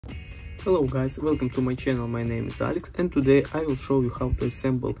Hello guys, welcome to my channel. My name is Alex and today I will show you how to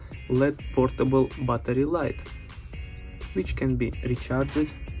assemble LED portable battery light, which can be recharged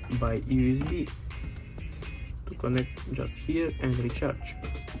by USB. To connect just here and recharge.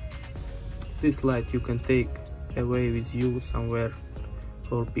 This light you can take away with you somewhere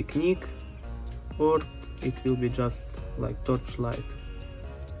for picnic, or it will be just like torchlight.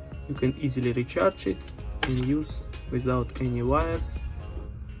 You can easily recharge it and use without any wires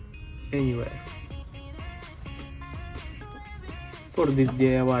anywhere. For this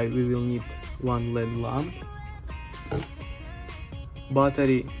DIY we will need one LED lamp,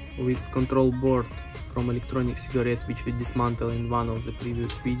 battery with control board from electronic cigarette, which we dismantled in one of the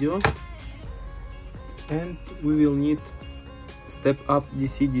previous videos, and we will need step up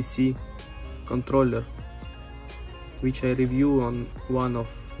DC-DC controller, which I review on one of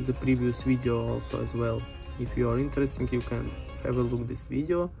the previous video also as well. If you are interested, you can have a look this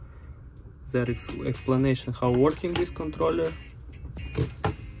video. There is explanation how working this controller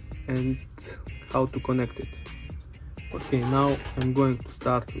and how to connect it. Okay, now I'm going to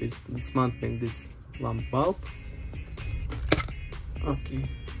start with dismantling this lamp bulb. Okay.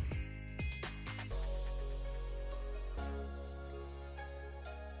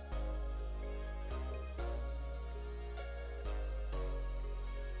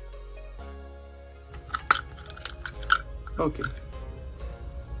 Okay.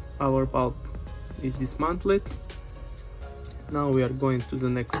 Our bulb is dismantled. Now we are going to the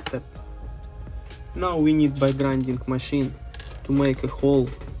next step. Now we need by grinding machine to make a hole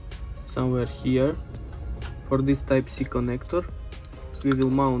somewhere here. For this Type-C connector, we will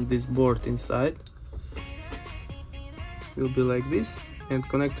mount this board inside. Will be like this, and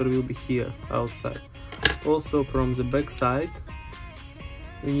connector will be here outside. Also from the back side,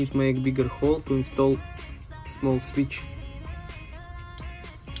 we need to make bigger hole to install small switch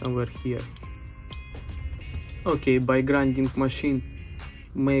somewhere here. Okay, by grinding machine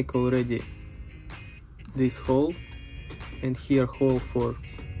make already this hole, and here hole for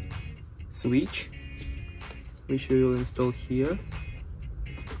switch, which we will install here,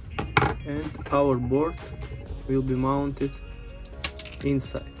 and our board will be mounted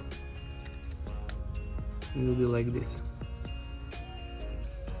inside. It will be like this.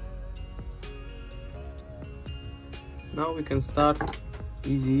 Now we can start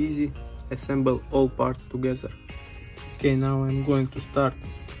easy assemble all parts together. Okay, now I'm going to start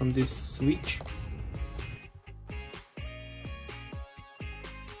from this switch.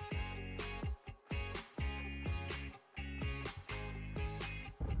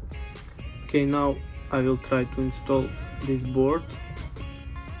 Okay, now I will try to install this board.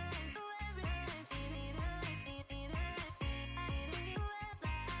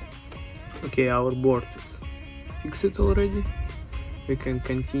 Okay, our board is fixed already. We can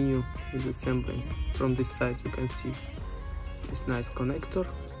continue with assembling. From this side you can see this nice connector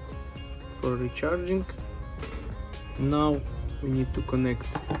for recharging. Now we need to connect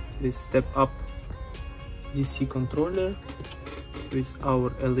this step up DC controller with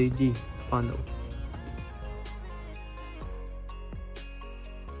our LED panel.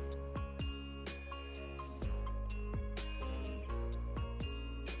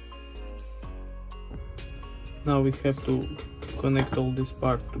 Now we have to connect all this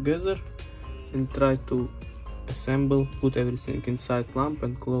part together and try to assemble, put everything inside lamp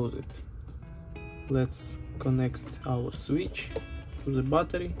and close it. Let's connect our switch to the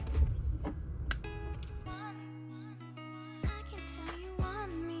battery.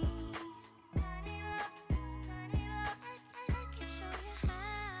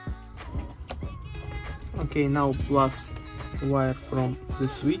 Okay, now plus wire from the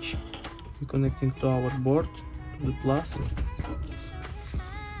switch we connecting to our board, to the plus,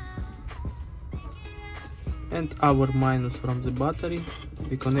 and our minus from the battery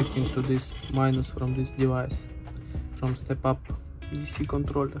we connecting to this minus from this device, from step up DC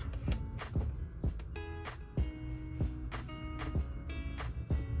controller.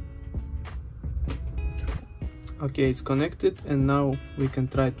 Okay, it's connected, and now we can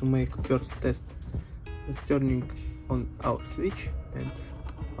try to make first test. Just turning on our switch and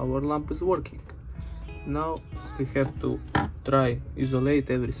our lamp is working. Now we have to try isolate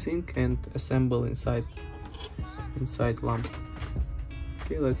everything and assemble inside lamp.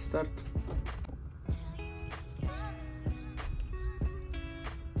 Okay, let's start.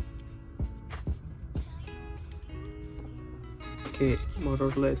 Okay, more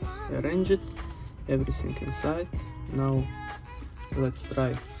or less arrange it, everything inside. Now let's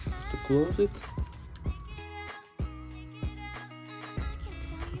try to close it.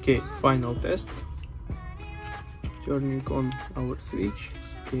 Okay, final test. Turning on our switch.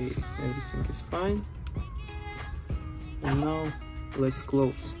 Okay, everything is fine. And now let's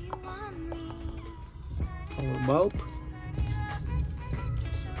close our bulb.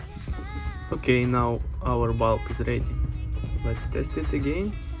 Okay, now our bulb is ready. Let's test it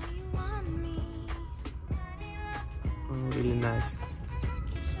again. Oh, really nice.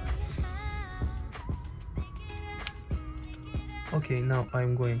 Okay, now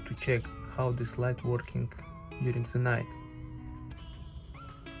I'm going to check how this light working during the night.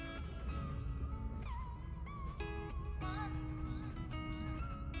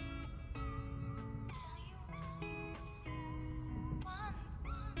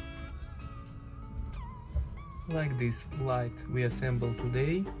 Like this light we assembled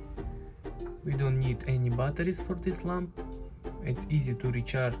today. We don't need any batteries for this lamp. It's easy to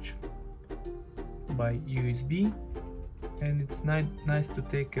recharge by USB, and it's nice to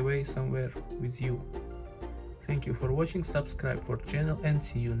take away somewhere with you. Thank you for watching, subscribe for channel, and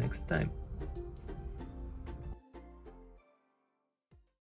see you next time.